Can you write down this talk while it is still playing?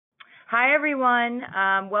Hi, everyone.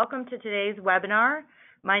 Welcome to today's webinar.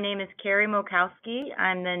 My name is Carrie Mokowski.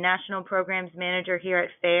 I'm the National Programs Manager here at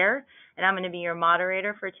FAIR, and I'm going to be your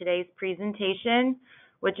moderator for today's presentation,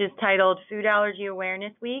 which is titled Food Allergy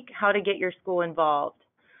Awareness Week, How to Get Your School Involved.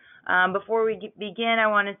 Before we begin, I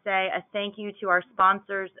want to say a thank you to our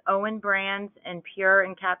sponsors, Owen Brands and Pure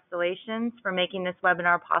Encapsulations, for making this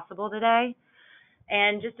webinar possible today.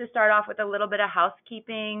 And just to start off with a little bit of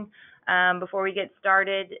housekeeping, before we get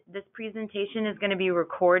started, this presentation is going to be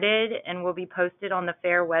recorded and will be posted on the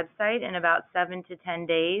FAIR website in about 7 to 10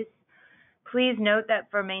 days. Please note that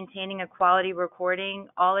for maintaining a quality recording,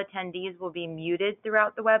 all attendees will be muted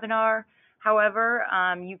throughout the webinar. However,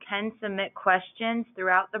 you can submit questions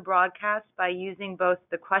throughout the broadcast by using both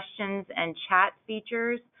the questions and chat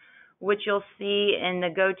features, which you'll see in the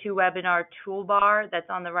GoToWebinar toolbar that's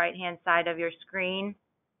on the right-hand side of your screen.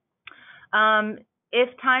 If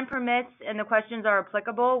time permits and the questions are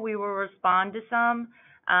applicable, we will respond to some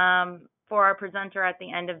for our presenter at the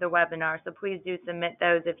end of the webinar, so please do submit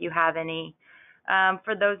those if you have any.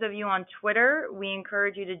 For those of you on Twitter, we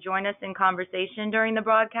encourage you to join us in conversation during the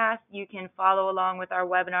broadcast. You can follow along with our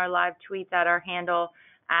webinar live tweets at our handle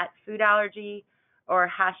 @foodallergy or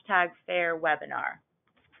 #FairWebinar.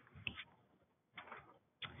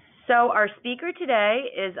 So our speaker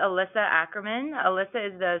today is Alyssa Ackerman.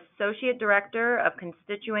 Alyssa is the Associate Director of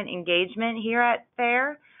Constituent Engagement here at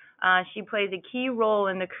FAIR. She plays a key role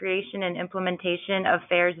in the creation and implementation of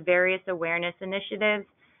FAIR's various awareness initiatives,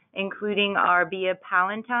 including our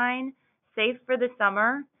PAL-entine, Safe for the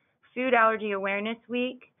Summer, Food Allergy Awareness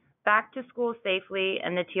Week, Back to School Safely,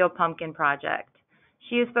 and the Teal Pumpkin Project.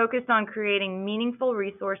 She is focused on creating meaningful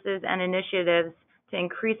resources and initiatives to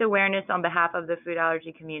increase awareness on behalf of the food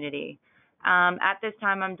allergy community. At this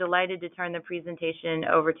time, I'm delighted to turn the presentation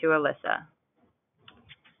over to Alyssa.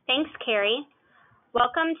 Thanks, Carrie.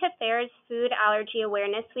 Welcome to FAIR's Food Allergy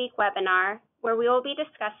Awareness Week webinar, where we will be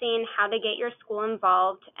discussing how to get your school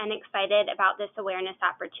involved and excited about this awareness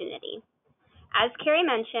opportunity. As Carrie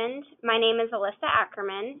mentioned, my name is Alyssa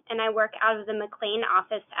Ackerman, and I work out of the McLean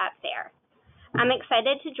office at FAIR. I'm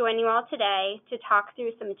excited to join you all today to talk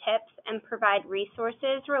through some tips and provide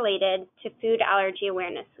resources related to Food Allergy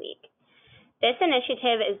Awareness Week. This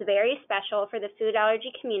initiative is very special for the food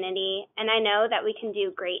allergy community, and I know that we can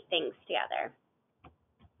do great things together.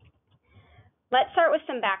 Let's start with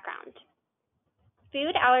some background.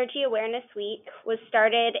 Food Allergy Awareness Week was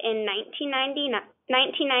started in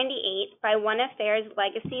 1998 by one of FAIR's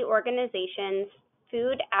legacy organizations,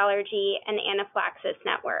 Food Allergy and Anaphylaxis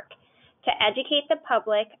Network, to educate the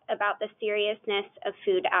public about the seriousness of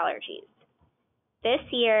food allergies. This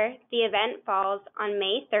year, the event falls on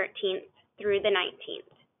May 13th through the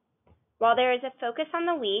 19th. While there is a focus on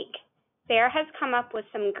the week, FAIR has come up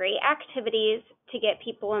with some great activities to get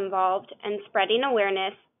people involved and spreading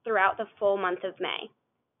awareness throughout the full month of May.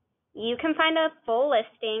 You can find a full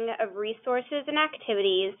listing of resources and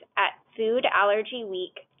activities at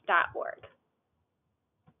foodallergyweek.org.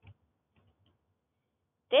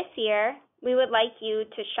 This year, we would like you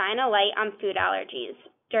to shine a light on food allergies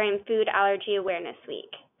during Food Allergy Awareness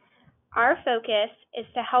Week. Our focus is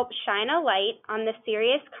to help shine a light on the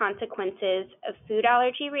serious consequences of food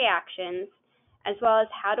allergy reactions, as well as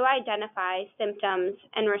how to identify symptoms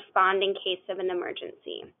and respond in case of an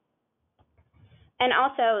emergency. And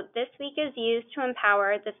also, this week is used to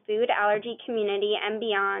empower the food allergy community and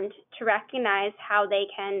beyond to recognize how they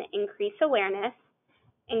can increase awareness,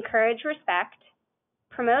 encourage respect,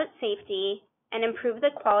 promote safety, and improve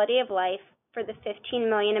the quality of life for the 15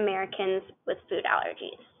 million Americans with food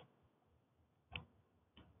allergies.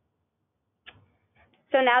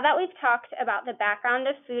 So now that we've talked about the background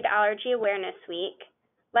of Food Allergy Awareness Week,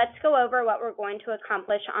 let's go over what we're going to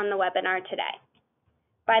accomplish on the webinar today.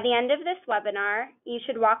 By the end of this webinar, you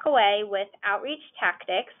should walk away with outreach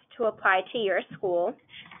tactics to apply to your school,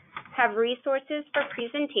 have resources for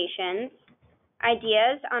presentations,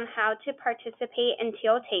 ideas on how to participate in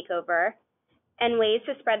Teal Takeover, and ways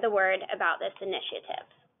to spread the word about this initiative.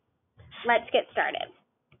 Let's get started.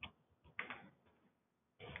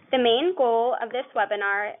 The main goal of this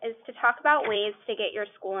webinar is to talk about ways to get your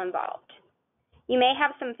school involved. You may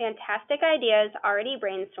have some fantastic ideas already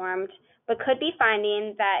brainstormed, but could be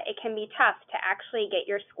finding that it can be tough to actually get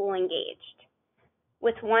your school engaged.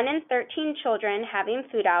 With 1 in 13 children having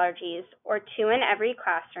food allergies, or 2 in every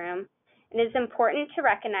classroom, it is important to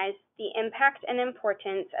recognize the impact and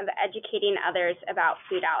importance of educating others about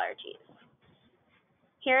food allergies.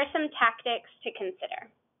 Here are some tactics to consider.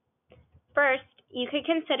 First, you could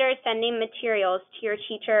consider sending materials to your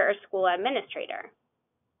teacher or school administrator.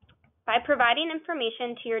 By providing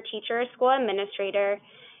information to your teacher or school administrator,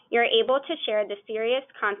 you're able to share the serious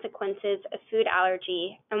consequences of food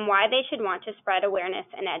allergy and why they should want to spread awareness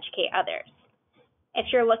and educate others. If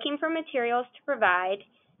you're looking for materials to provide,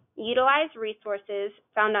 utilize resources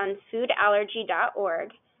found on foodallergy.org,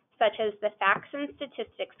 such as the Facts and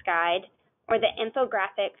Statistics Guide or the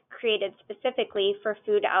infographic created specifically for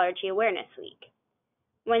Food Allergy Awareness Week.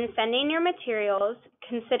 When sending your materials,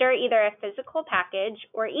 consider either a physical package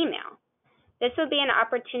or email. This would be an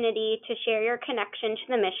opportunity to share your connection to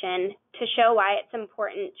the mission to show why it's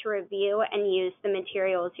important to review and use the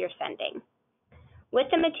materials you're sending. With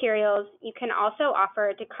the materials, you can also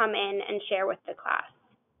offer to come in and share with the class.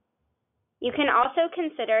 You can also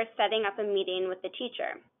consider setting up a meeting with the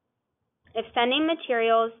teacher. If sending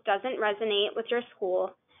materials doesn't resonate with your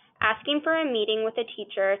school, asking for a meeting with a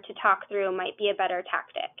teacher to talk through might be a better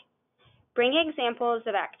tactic. Bring examples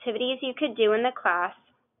of activities you could do in the class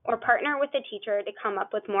or partner with the teacher to come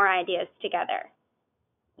up with more ideas together.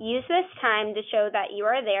 Use this time to show that you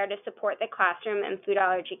are there to support the classroom and food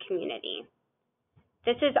allergy community.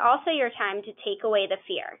 This is also your time to take away the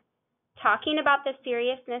fear. Talking about the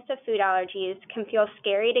seriousness of food allergies can feel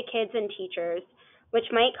scary to kids and teachers, which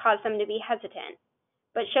might cause them to be hesitant,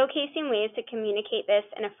 but showcasing ways to communicate this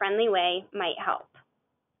in a friendly way might help.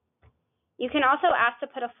 You can also ask to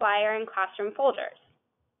put a flyer in classroom folders.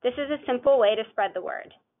 This is a simple way to spread the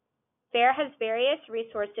word. FAIR has various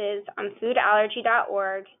resources on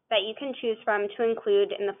foodallergy.org that you can choose from to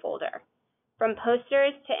include in the folder, from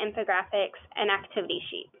posters to infographics and activity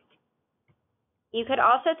sheets. You could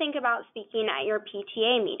also think about speaking at your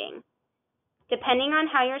PTA meeting. Depending on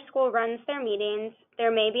how your school runs their meetings,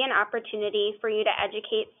 there may be an opportunity for you to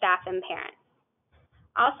educate staff and parents.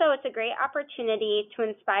 Also, it's a great opportunity to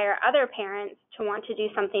inspire other parents to want to do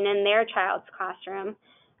something in their child's classroom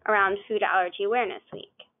around Food Allergy Awareness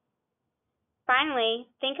Week. Finally,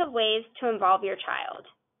 think of ways to involve your child.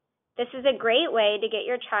 This is a great way to get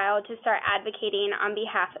your child to start advocating on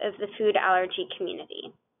behalf of the food allergy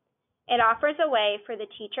community. It offers a way for the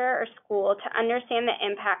teacher or school to understand the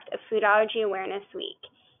impact of Food Allergy Awareness Week,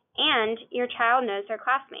 and your child knows their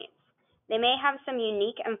classmates. They may have some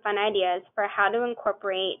unique and fun ideas for how to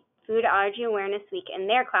incorporate Food Allergy Awareness Week in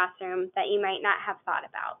their classroom that you might not have thought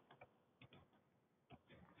about.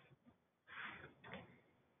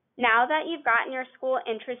 Now that you've gotten your school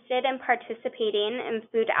interested in participating in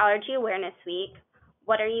Food Allergy Awareness Week,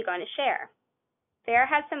 what are you going to share? FAIR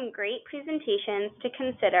has some great presentations to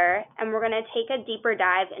consider, and we're going to take a deeper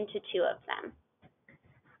dive into two of them.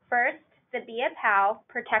 First, the Be a PAL,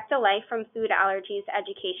 Protect a Life from Food Allergies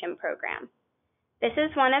Education program. This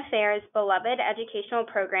is one of FAIR's beloved educational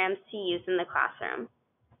programs to use in the classroom.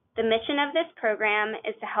 The mission of this program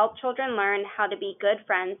is to help children learn how to be good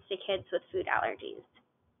friends to kids with food allergies.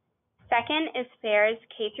 Second is FAIR's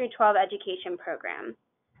K-12 education program.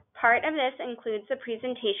 Part of this includes a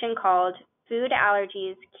presentation called Food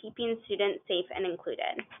Allergies, Keeping Students Safe and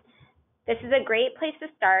Included. This is a great place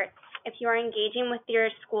to start if you are engaging with your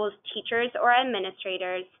school's teachers or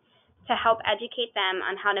administrators to help educate them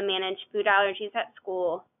on how to manage food allergies at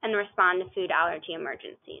school and respond to food allergy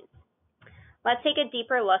emergencies. Let's take a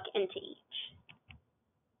deeper look into each.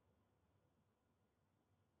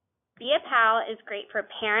 Be a PAL is great for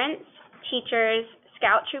parents, teachers,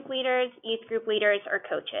 scout troop leaders, youth group leaders, or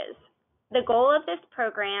coaches. The goal of this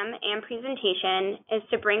program and presentation is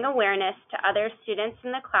to bring awareness to other students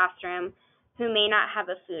in the classroom who may not have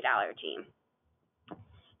a food allergy.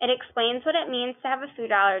 It explains what it means to have a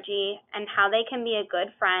food allergy and how they can be a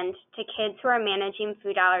good friend to kids who are managing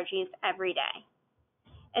food allergies every day.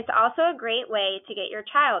 It's also a great way to get your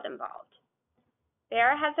child involved.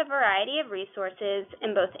 FAIR has a variety of resources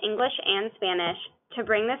in both English and Spanish to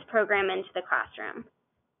bring this program into the classroom.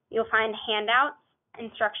 You'll find handouts,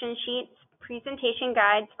 instruction sheets, presentation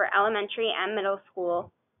guides for elementary and middle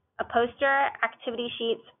school, a poster, activity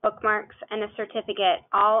sheets, bookmarks, and a certificate,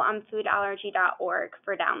 all on foodallergy.org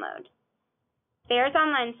for download. FAIR's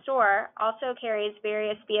online store also carries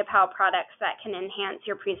various Be a PAL products that can enhance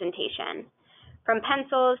your presentation. From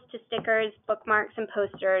pencils to stickers, bookmarks, and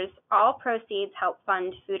posters, all proceeds help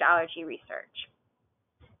fund food allergy research.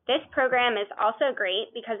 This program is also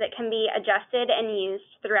great because it can be adjusted and used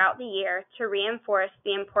throughout the year to reinforce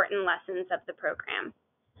the important lessons of the program.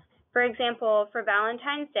 For example, for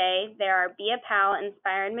Valentine's Day, there are Be a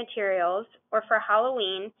PAL-inspired materials, or for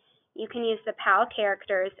Halloween, you can use the PAL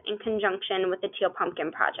characters in conjunction with the Teal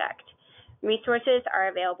Pumpkin Project. Resources are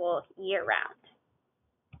available year-round.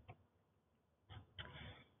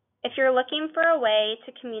 If you're looking for a way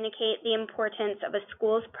to communicate the importance of a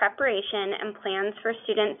school's preparation and plans for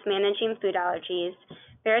students managing food allergies,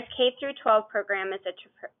 FAIR's K-12 program is a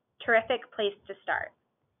terrific place to start.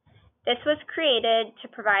 This was created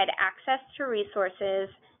to provide access to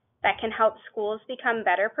resources that can help schools become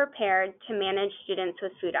better prepared to manage students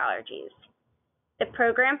with food allergies. The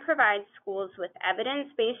program provides schools with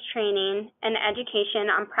evidence-based training and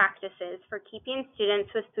education on practices for keeping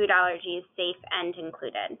students with food allergies safe and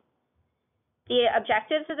included. The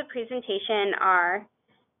objectives of the presentation are: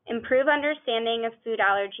 improve understanding of food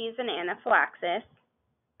allergies and anaphylaxis,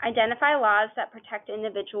 identify laws that protect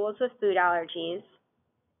individuals with food allergies,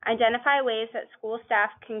 identify ways that school staff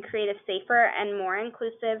can create a safer and more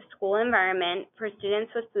inclusive school environment for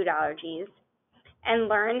students with food allergies, and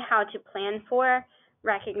learn how to plan for,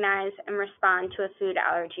 recognize, and respond to a food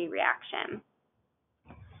allergy reaction.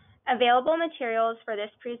 Available materials for this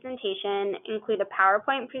presentation include a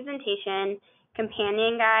PowerPoint presentation,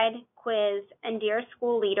 companion guide, quiz, and Dear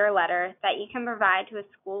School Leader letter that you can provide to a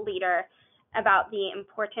school leader about the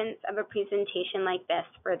importance of a presentation like this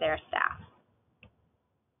for their staff.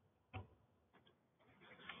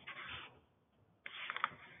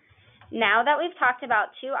 Now that we've talked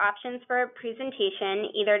about two options for a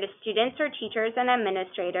presentation, either to students or teachers and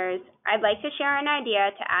administrators, I'd like to share an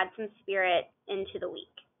idea to add some spirit into the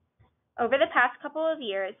week. Over the past couple of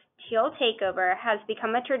years, Teal Takeover has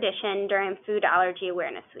become a tradition during Food Allergy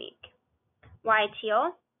Awareness Week. Why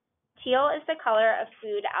teal? Teal is the color of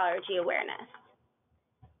food allergy awareness.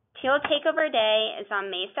 Teal Takeover Day is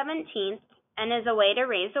on May 17th and is a way to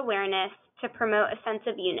raise awareness to promote a sense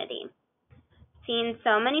of unity. Seeing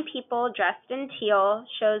so many people dressed in teal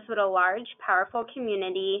shows what a large, powerful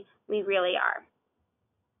community we really are.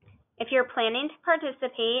 If you're planning to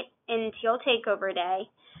participate in Teal Takeover Day,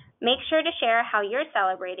 make sure to share how you're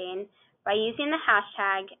celebrating by using the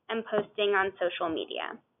hashtag and posting on social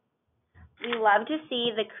media. We love to see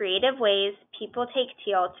the creative ways people take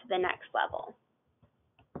teal to the next level.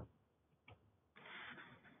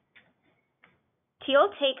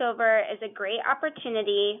 Teal Takeover is a great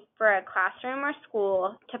opportunity for a classroom or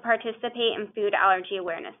school to participate in Food Allergy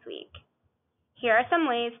Awareness Week. Here are some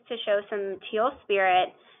ways to show some teal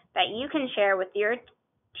spirit that you can share with your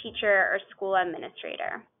teacher or school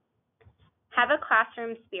administrator. Have a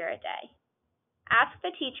classroom spirit day. Ask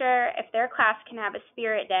the teacher if their class can have a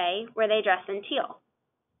spirit day where they dress in teal.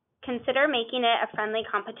 Consider making it a friendly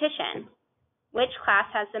competition. Which class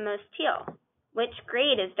has the most teal? Which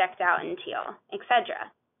grade is decked out in teal, etc.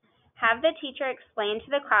 Have the teacher explain to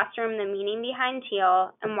the classroom the meaning behind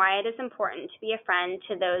teal and why it is important to be a friend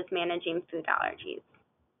to those managing food allergies.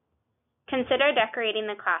 Consider decorating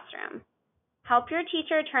the classroom. Help your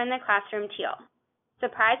teacher turn the classroom teal.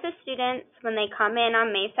 Surprise the students when they come in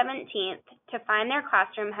on May 17th to find their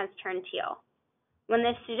classroom has turned teal. When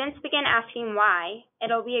the students begin asking why,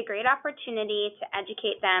 it'll be a great opportunity to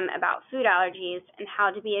educate them about food allergies and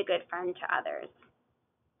how to be a good friend to others.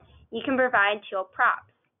 You can provide teal props.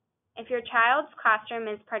 If your child's classroom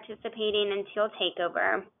is participating in Teal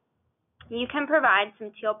Takeover, you can provide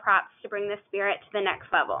some teal props to bring the spirit to the next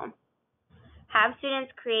level. Have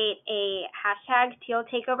students create a hashtag Teal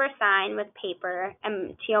Takeover sign with paper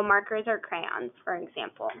and teal markers or crayons, for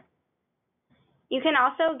example. You can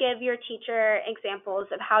also give your teacher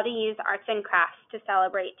examples of how to use arts and crafts to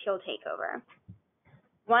celebrate Teal Takeover.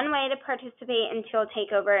 One way to participate in Teal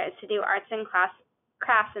Takeover is to do arts and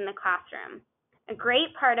crafts in the classroom. A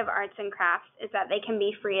great part of arts and crafts is that they can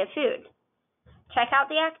be free of food. Check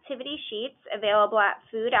out the activity sheets available at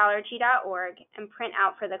foodallergy.org and print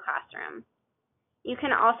out for the classroom. You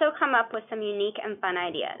can also come up with some unique and fun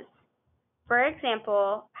ideas. For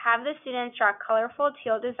example, have the students draw colorful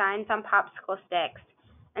teal designs on popsicle sticks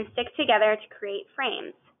and stick together to create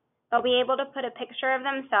frames. They'll be able to put a picture of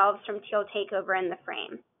themselves from Teal Takeover in the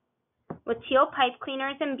frame. With teal pipe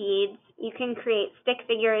cleaners and beads, you can create stick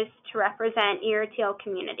figures to represent your teal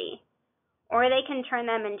community, or they can turn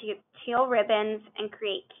them into teal ribbons and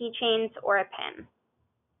create keychains or a pin.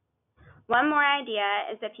 One more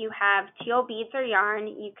idea is if you have teal beads or yarn,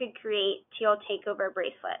 you could create Teal Takeover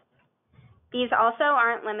bracelets. These also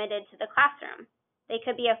aren't limited to the classroom. They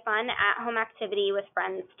could be a fun at-home activity with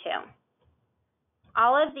friends too.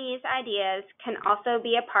 All of these ideas can also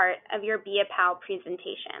be a part of your Be a PAL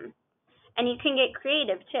presentation, and you can get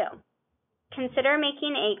creative too. Consider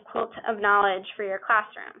making a quilt of knowledge for your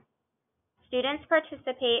classroom. Students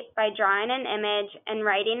participate by drawing an image and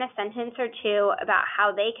writing a sentence or two about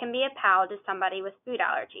how they can be a PAL to somebody with food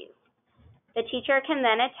allergies. The teacher can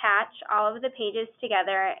then attach all of the pages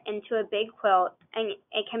together into a big quilt, and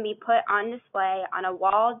it can be put on display on a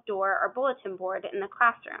wall, door, or bulletin board in the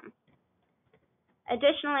classroom.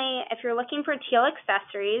 Additionally, if you're looking for teal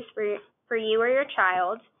accessories for you or your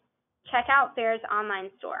child, check out FAIR's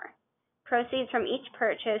online store. Proceeds from each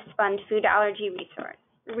purchase fund Food Allergy Research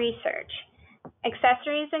Research.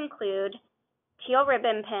 Accessories include teal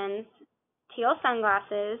ribbon pins, teal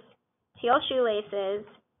sunglasses, teal shoelaces,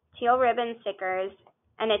 teal ribbon stickers,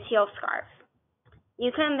 and a teal scarf.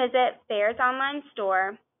 You can visit FAIR's online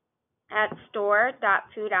store at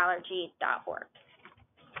store.foodallergy.org.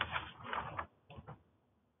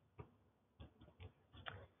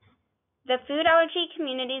 The food allergy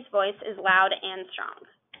community's voice is loud and strong.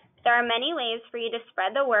 There are many ways for you to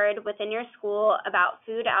spread the word within your school about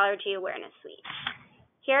Food Allergy Awareness Week.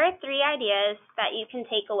 Here are 3 ideas that you can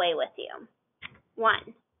take away with you.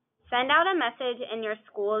 1. Send out a message in your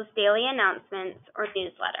school's daily announcements or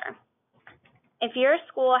newsletter. If your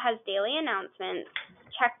school has daily announcements,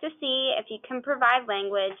 check to see if you can provide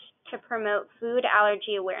language to promote Food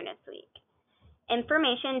Allergy Awareness Week.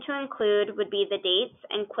 Information to include would be the dates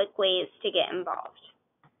and quick ways to get involved.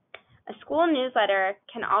 A school newsletter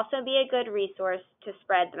can also be a good resource to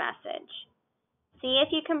spread the message. See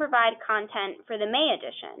if you can provide content for the May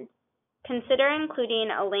edition. Consider including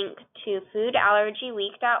a link to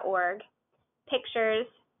foodallergyweek.org, pictures,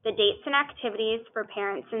 the dates and activities for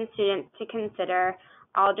parents and students to consider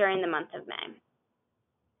all during the month of May.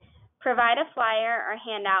 Provide a flyer or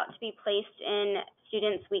handout to be placed in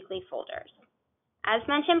students' weekly folders. As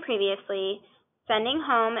mentioned previously, sending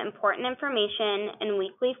home important information in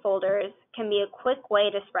weekly folders can be a quick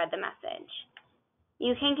way to spread the message.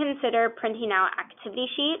 You can consider printing out activity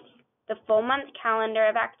sheets, the full month calendar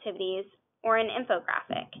of activities, or an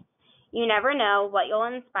infographic. You never know what you'll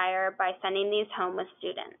inspire by sending these home with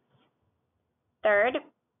students. Third,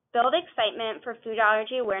 build excitement for Food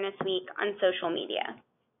Allergy Awareness Week on social media.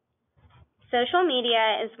 Social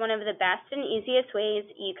media is one of the best and easiest ways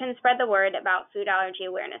you can spread the word about Food Allergy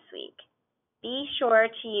Awareness Week. Be sure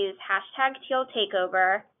to use hashtag Teal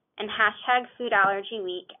Takeover and hashtag Food Allergy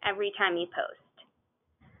Week every time you post.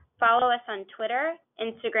 Follow us on Twitter,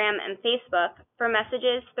 Instagram, and Facebook for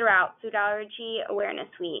messages throughout Food Allergy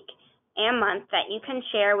Awareness Week and month that you can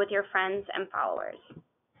share with your friends and followers.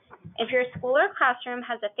 If your school or classroom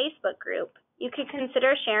has a Facebook group, you could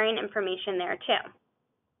consider sharing information there too.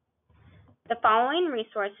 The following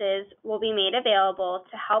resources will be made available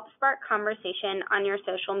to help spark conversation on your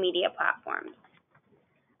social media platforms.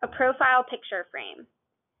 A profile picture frame.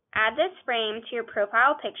 Add this frame to your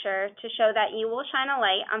profile picture to show that you will shine a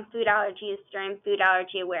light on food allergies during Food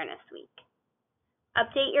Allergy Awareness Week.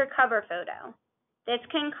 Update your cover photo. This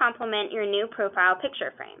can complement your new profile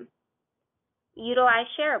picture frame. Utilize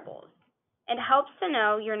shareables. It helps to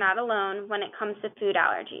know you're not alone when it comes to food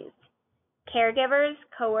allergies. Caregivers,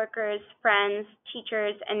 coworkers, friends,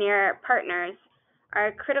 teachers, and your partners are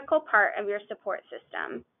a critical part of your support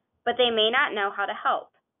system, but they may not know how to help.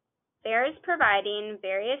 FAIR is providing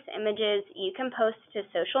various images you can post to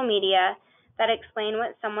social media that explain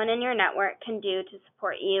what someone in your network can do to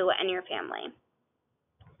support you and your family.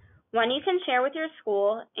 One you can share with your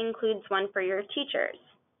school includes one for your teachers.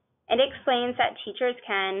 It explains that teachers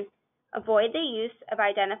can avoid the use of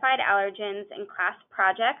identified allergens in class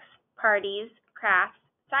projects, parties, crafts,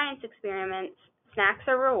 science experiments, snacks,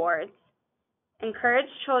 or rewards, encourage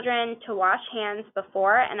children to wash hands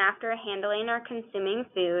before and after handling or consuming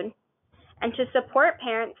food, and to support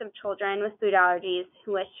parents of children with food allergies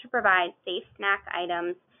who wish to provide safe snack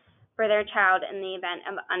items for their child in the event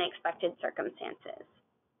of unexpected circumstances.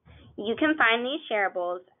 You can find these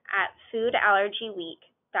shareables at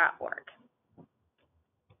foodallergyweek.org.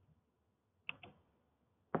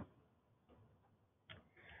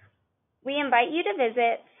 We invite you to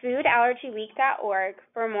visit foodallergyweek.org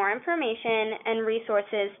for more information and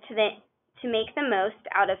resources to make the most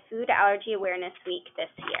out of Food Allergy Awareness Week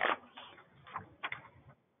this year.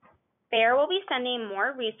 FAIR will be sending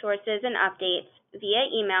more resources and updates via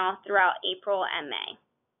email throughout April and May.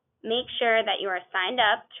 Make sure that you are signed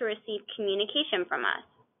up to receive communication from us.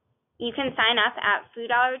 You can sign up at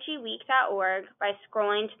foodallergyweek.org by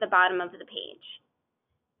scrolling to the bottom of the page.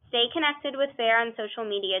 Stay connected with FAIR on social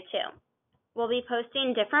media too. We'll be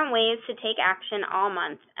posting different ways to take action all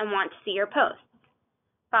month and want to see your posts.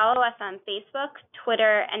 Follow us on Facebook,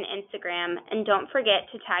 Twitter, and Instagram, and don't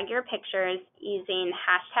forget to tag your pictures using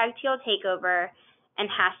hashtag Teal Takeover and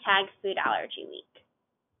hashtag Food Allergy Week.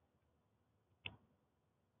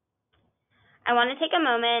 I want to take a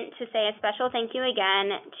moment to say a special thank you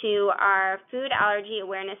again to our Food Allergy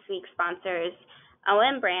Awareness Week sponsors,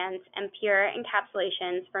 OM Brands and Pure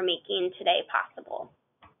Encapsulations, for making today possible.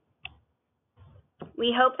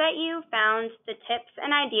 We hope that you found the tips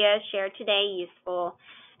and ideas shared today useful,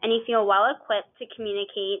 and you feel well equipped to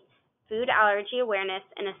communicate food allergy awareness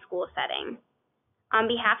in a school setting. On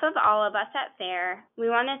behalf of all of us at FAIR, we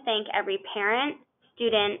want to thank every parent,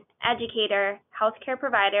 student, educator, healthcare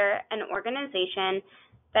provider, and organization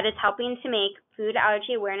that is helping to make Food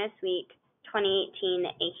Allergy Awareness Week 2018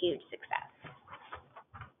 a huge success.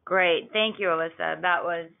 Great. Thank you, Alyssa. That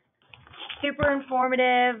was super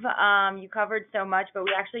informative. You covered so much, but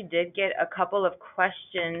we actually did get a couple of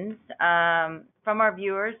questions from our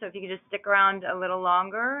viewers, so if you could just stick around a little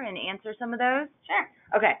longer and answer some of those.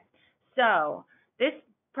 Sure. Okay. So this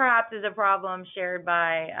perhaps is a problem shared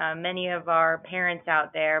by many of our parents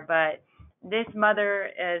out there, but this mother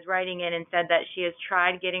is writing in and said that she has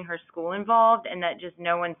tried getting her school involved and that just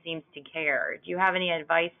no one seems to care. Do you have any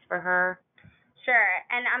advice for her? Sure,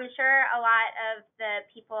 and I'm sure a lot of the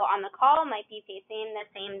people on the call might be facing the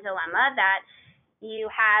same dilemma, that you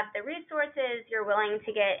have the resources, you're willing to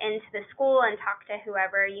get into the school and talk to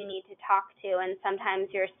whoever you need to talk to, and sometimes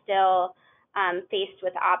you're still faced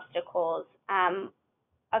with obstacles.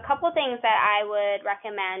 A couple things that I would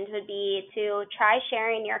recommend would be to try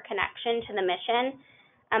sharing your connection to the mission.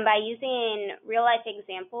 By using real-life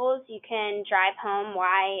examples, you can drive home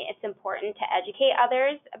why it's important to educate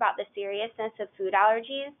others about the seriousness of food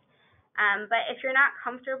allergies. But if you're not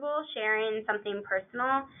comfortable sharing something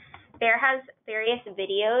personal, FAIR has various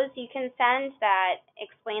videos you can send that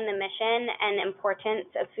explain the mission and importance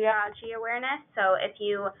of food allergy awareness. So if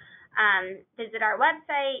you visit our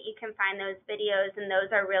website, you can find those videos, and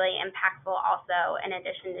those are really impactful also, in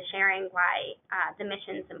addition to sharing why the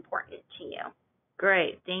mission is important to you.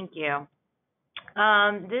 Great, thank you.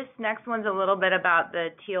 This next one's a little bit about the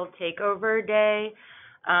Teal Takeover Day.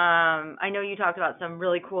 I know you talked about some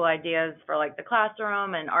really cool ideas for like the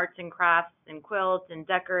classroom and arts and crafts and quilts and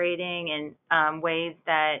decorating and ways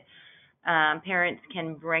that parents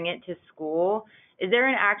can bring it to school. Is there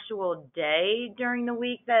an actual day during the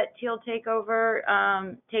week that Teal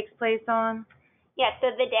Takeover takes place on? Yeah,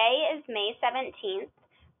 so the day is May 17th,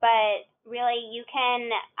 but really you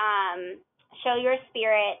can show your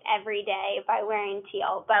spirit every day by wearing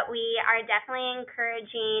teal. But we are definitely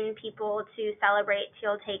encouraging people to celebrate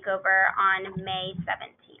Teal Takeover on May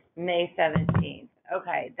 17th. May 17th.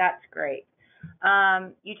 Okay, that's great.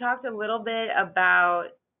 You talked a little bit about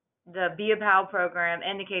the Be a PAL program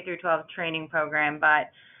and the K through 12 training program,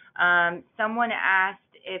 but someone asked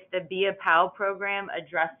if the Be a PAL program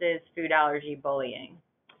addresses food allergy bullying.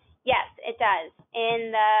 Yes, it does.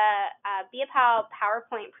 In the Be a PAL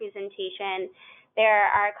PowerPoint presentation, there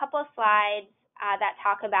are a couple of slides that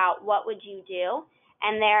talk about what would you do,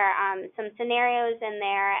 and there are some scenarios in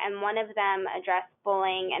there, and one of them addressed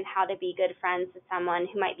bullying and how to be good friends with someone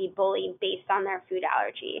who might be bullied based on their food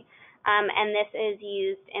allergy. And this is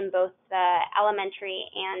used in both the elementary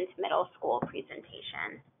and middle school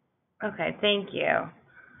presentation. Okay, thank you.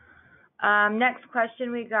 Next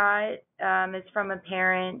question we got is from a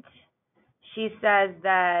parent. She says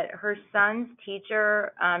that her son's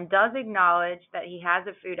teacher does acknowledge that he has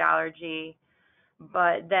a food allergy,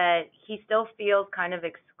 but that he still feels kind of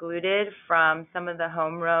excluded from some of the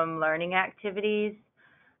homeroom learning activities.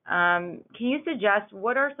 Can you suggest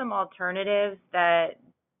what are some alternatives that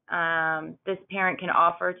this parent can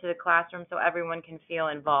offer to the classroom so everyone can feel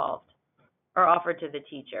involved, or offer to the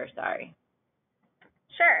teacher, sorry?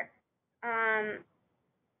 Sure.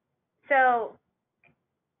 So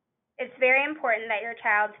it's very important that your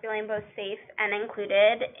child's feeling both safe and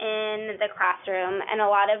included in the classroom, and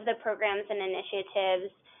a lot of the programs and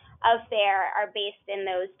initiatives of FAIR are based in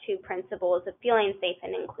those two principles of feeling safe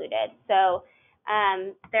and included. So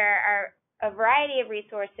there are a variety of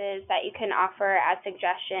resources that you can offer as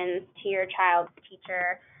suggestions to your child's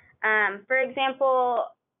teacher. For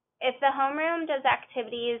example, if the homeroom does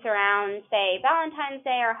activities around, say, Valentine's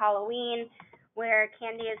Day or Halloween, where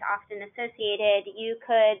candy is often associated, you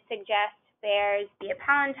could suggest FAIR's Be a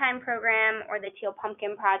PAL-entine program or the Teal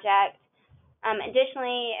Pumpkin Project.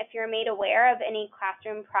 Additionally, if you're made aware of any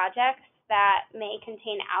classroom projects that may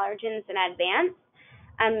contain allergens in advance,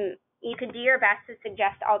 you could do your best to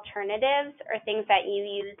suggest alternatives or things that you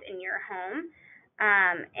use in your home.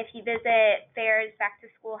 If you visit FAIR's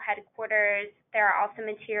back-to-school headquarters, there are also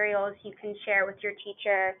materials you can share with your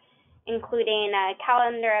teacher, including a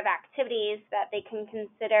calendar of activities that they can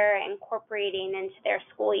consider incorporating into their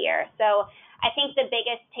school year. So I think the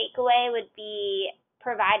biggest takeaway would be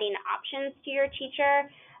providing options to your teacher.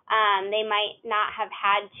 They might not have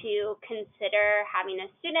had to consider having a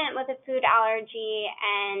student with a food allergy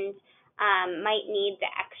and might need the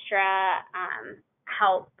extra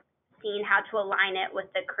help seeing how to align it with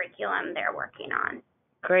the curriculum they're working on.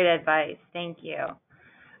 Great advice. Thank you.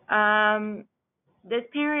 This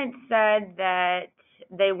parent said that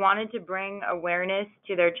they wanted to bring awareness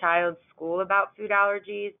to their child's school about food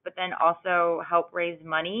allergies, but then also help raise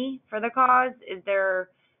money for the cause. Is there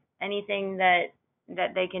anything that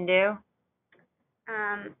they can do?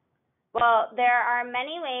 Well, there are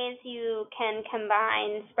many ways you can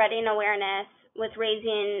combine spreading awareness with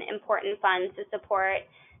raising important funds to support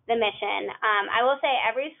the mission. I will say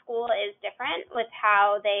every school is different with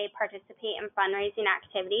how they participate in fundraising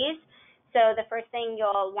activities. So the first thing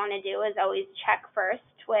you'll want to do is always check first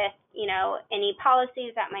with, any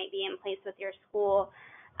policies that might be in place with your school.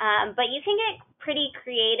 But you can get pretty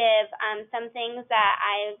creative. Some things that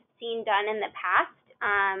I've seen done in the past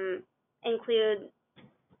include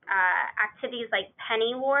activities like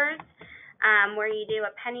penny wars, where you do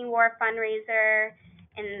a penny war fundraiser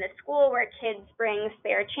in the school where kids bring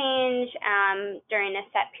spare change during a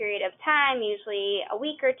set period of time, usually a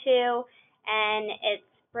week or two, and it's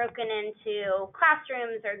broken into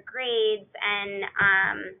classrooms or grades, and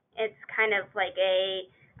it's kind of like a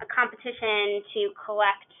competition to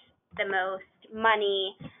collect the most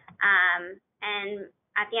money, and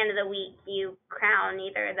at the end of the week, you crown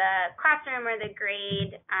either the classroom or the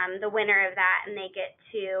grade the winner of that, and they get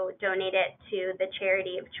to donate it to the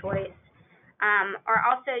charity of choice. Or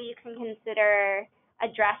also, you can consider a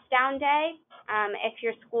dress down day. If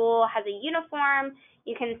your school has a uniform,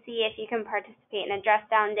 you can see if you can participate in a dress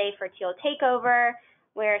down day for Teal Takeover,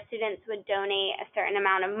 where students would donate a certain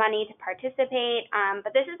amount of money to participate.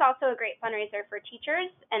 But this is also a great fundraiser for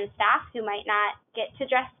teachers and staff who might not get to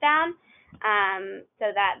dress down, so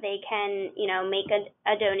that they can, make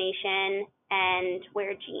a donation and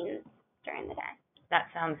wear jeans during the day. That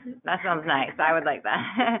sounds nice. I would like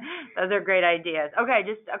that. Those are great ideas. Okay,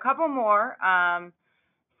 just a couple more.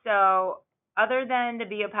 So other than the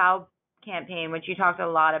Be a PAL campaign, which you talked a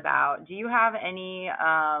lot about, do you have any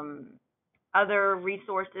other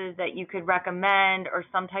resources that you could recommend, or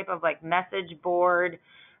some type of message board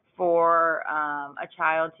for a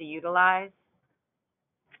child to utilize?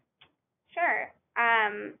 Sure.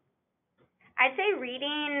 I'd say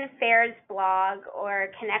reading FAIR's blog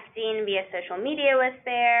or connecting via social media with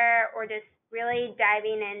FAIR, or just really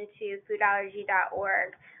diving into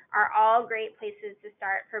foodallergy.org are all great places to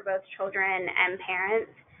start for both children and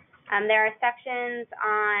parents. There are sections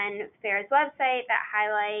on FAIR's website that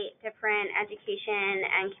highlight different education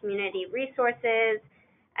and community resources,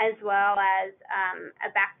 as well as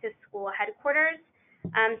a back-to-school headquarters.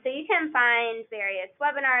 So you can find various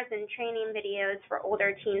webinars and training videos for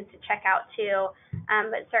older teens to check out too,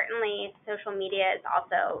 but certainly social media is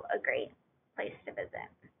also a great place to visit.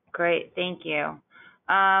 Great, thank you.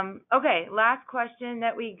 Okay, last question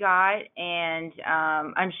that we got, and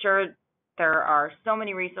I'm sure there are so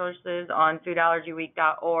many resources on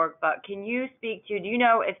foodallergyweek.org, but can you speak to, do you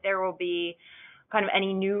know if there will be kind of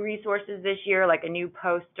any new resources this year, like a new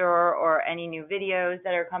poster or any new videos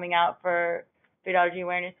that are coming out for Food Allergy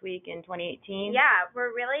Awareness Week in 2018? Yeah,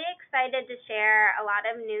 we're really excited to share a lot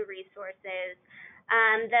of new resources.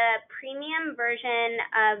 The premium version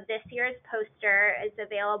of this year's poster is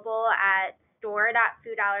available at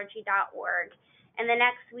store.foodallergy.org. In the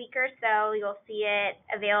next week or so, you'll see it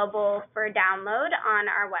available for download on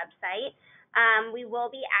our website. We will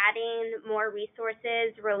be adding more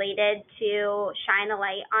resources related to shine a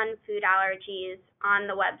light on food allergies on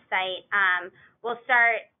the website. We'll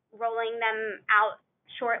start rolling them out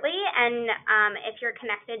shortly, and if you're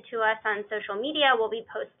connected to us on social media, we'll be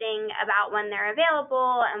posting about when they're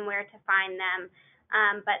available and where to find them,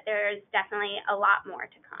 but there's definitely a lot more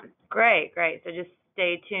to come. Great. So just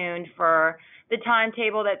stay tuned for the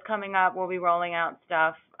timetable that's coming up. We'll be rolling out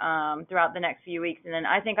stuff throughout the next few weeks, and then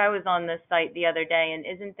I think I was on the site the other day, and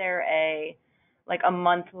isn't there a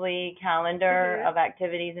monthly calendar of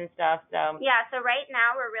activities and stuff? So yeah, so right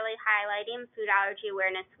now we're really highlighting Food Allergy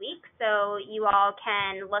Awareness Week, so you all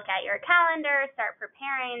can look at your calendar, start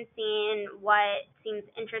preparing, seeing what seems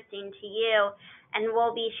interesting to you, and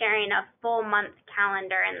we'll be sharing a full month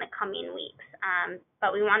calendar in the coming weeks.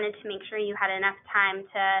 But we wanted to make sure you had enough time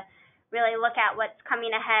to really look at what's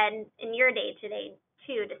coming ahead in your day-to-day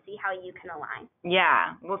too, to see how you can align.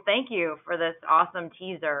 Yeah, well, thank you for this awesome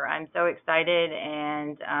teaser. I'm so excited,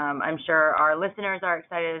 and I'm sure our listeners are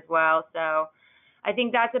excited as well. So I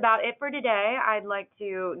think that's about it for today. I'd like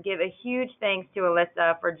to give a huge thanks to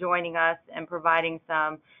Alyssa for joining us and providing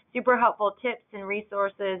some super helpful tips and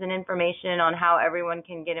resources and information on how everyone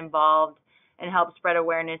can get involved and help spread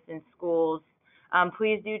awareness in schools.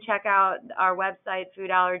 Please do check out our website,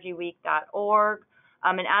 foodallergyweek.org.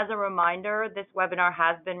 And as a reminder, this webinar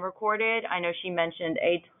has been recorded. I know she mentioned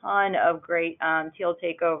a ton of great Teal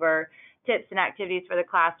Takeover tips and activities for the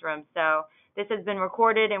classroom. So This has been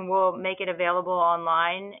recorded, and we'll make it available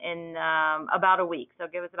online in about a week. So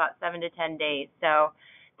give us about 7 to 10 days. So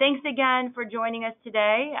thanks again for joining us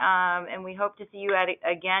today, and we hope to see you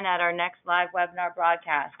again at our next live webinar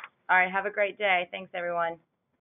broadcast. All right, have a great day. Thanks, everyone.